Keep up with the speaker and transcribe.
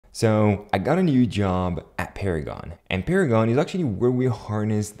So I got a new job at Paragon, and Paragon is actually where we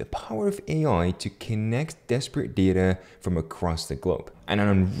harness the power of AI to connect disparate data from across the globe and an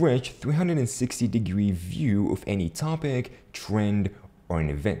enriched 360-degree view of any topic, trend, or an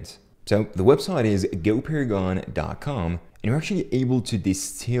event. So the website is goparagon.com, and you're actually able to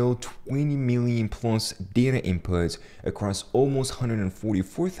distill 20 million plus data inputs across almost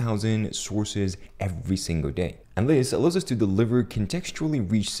 144,000 sources every single day. And this allows us to deliver contextually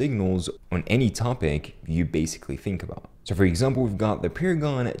rich signals on any topic you basically think about. So for example, we've got the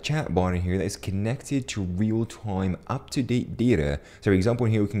Paragon chatbot in here that is connected to real-time, up-to-date data. So for example,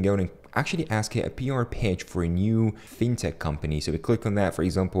 in here we can go and actually ask it a PR pitch for a new fintech company. So we click on that, for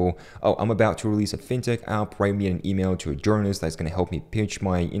example, oh, I'm about to release a fintech app, write me an email to a journalist that's going to help me pitch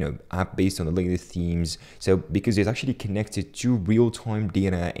my app based on the latest themes. So because it's actually connected to real-time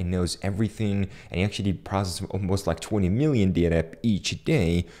data, it knows everything, and it actually processes almost like 20 million data each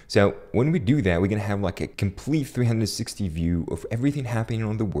day. So when we do that, we're going to have like a complete 360 view of everything happening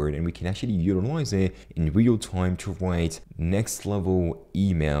on the word, and we can actually utilize it in real time to write next level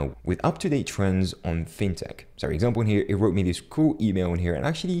email with up-to-date trends on fintech. So for example, in here, it wrote me this cool email in here and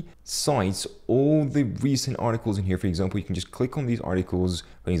actually cites all the recent articles in here. For example, you can just click on these articles.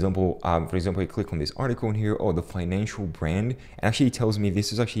 For example, I click on this article in here, oh, the financial brand, and actually tells me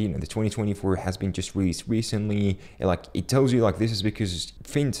this is actually, the 2024 has been just released recently. It tells you like this is because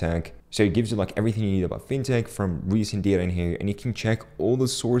fintech. So it gives you like everything you need about fintech from recent data in here, and you can check all the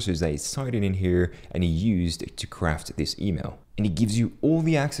sources that is cited in here and he used to craft this email. And it gives you all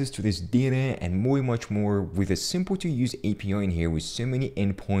the access to this data and much more with a simple to use API in here with so many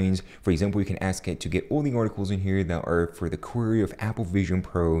endpoints. For example, you can ask it to get all the articles in here that are for the query of Apple Vision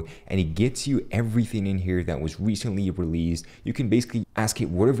Pro, and it gets you everything in here that was recently released. You can basically ask it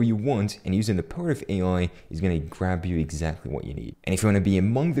whatever you want, and using the power of AI is going to grab you exactly what you need. And if you want to be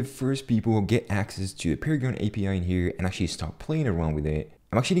among the first people who get access to the Paragon API in here and actually start playing around with it,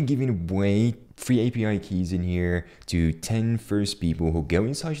 I'm actually giving away free API keys in here to 10 first people who go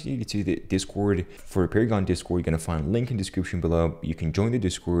inside to the Discord. For Paragon Discord, you're going to find a link in the description below. You can join the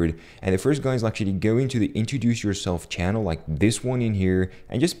Discord, and the first guys actually go into the introduce yourself channel like this one in here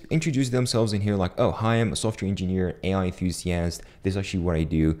and just introduce themselves in here like, oh, hi, I'm a software engineer, AI enthusiast. This is actually what I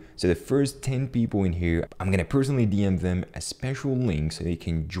do. So the first 10 people in here, I'm going to personally DM them a special link so they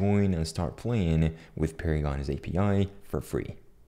can join and start playing with Paragon's API for free.